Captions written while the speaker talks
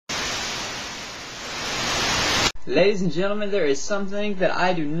Ladies and gentlemen, there is something that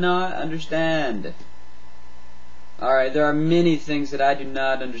I do not understand. Alright, there are many things that I do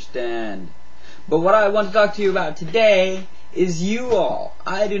not understand. But what I want to talk to you about today is you all.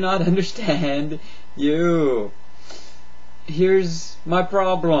 I do not understand you. Here's my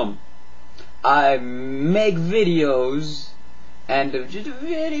problem. I make videos and just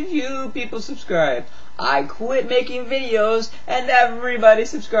very few people subscribe. I quit making videos and everybody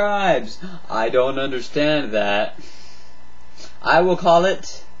subscribes. I don't understand that. I will call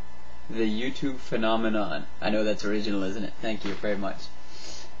it the YouTube phenomenon. I know that's original, isn't it? Thank you very much.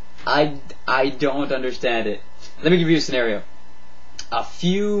 I don't understand it. Let me give you a scenario. A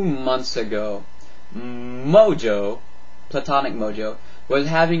few months ago, Mojo, Platonic Mojo, was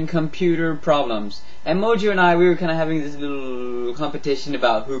having computer problems. And Mojo and I, we were kind of having this little competition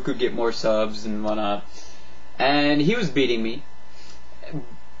about who could get more subs and whatnot. And he was beating me.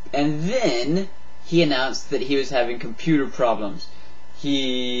 And then he announced that he was having computer problems.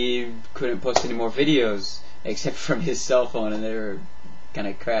 He couldn't post any more videos except from his cell phone, and they were kind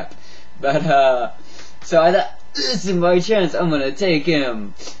of crap. But so I thought, this is my chance, I'm gonna take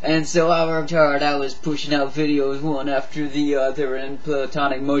him. And so I worked hard. I was pushing out videos one after the other, and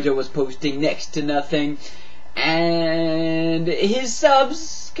Platonic Mojo was posting next to nothing, and his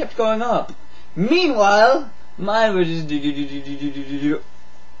subs kept going up. Meanwhile, mine was just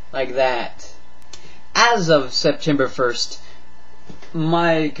like that. As of September 1st,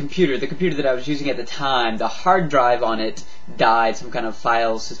 my computer, the computer that I was using at the time, the hard drive on it died, some kind of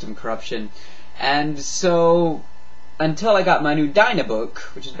file system corruption. And so, until I got my new Dynabook,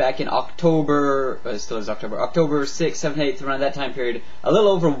 which is back in October, it still is October 6th, 7th, 8th, around that time period, a little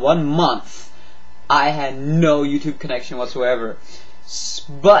over 1 month, I had no YouTube connection whatsoever.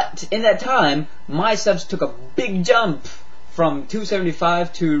 But, in that time, my subs took a big jump from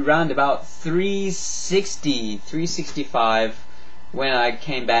 275 to around about 360, 365 when I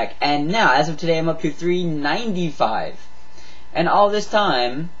came back. And now, as of today, I'm up to 395. And all this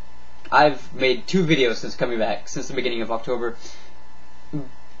time, I've made 2 videos since coming back, since the beginning of October.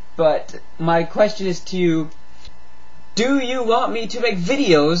 But my question is to you, do you want me to make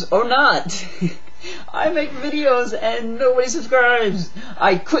videos or not? I make videos and nobody subscribes.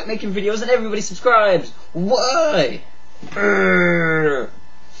 I quit making videos and everybody subscribes. Why?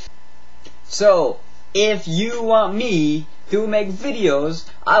 So, if you want me to make videos,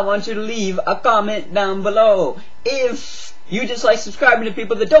 I want you to leave a comment down below. If you just like subscribing to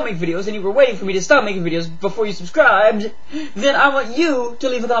people that don't make videos and you were waiting for me to stop making videos before you subscribed, then I want you to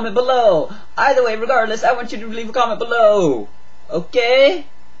leave a comment below. Either way, regardless, I want you to leave a comment below. Okay?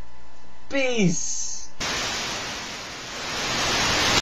 Peace.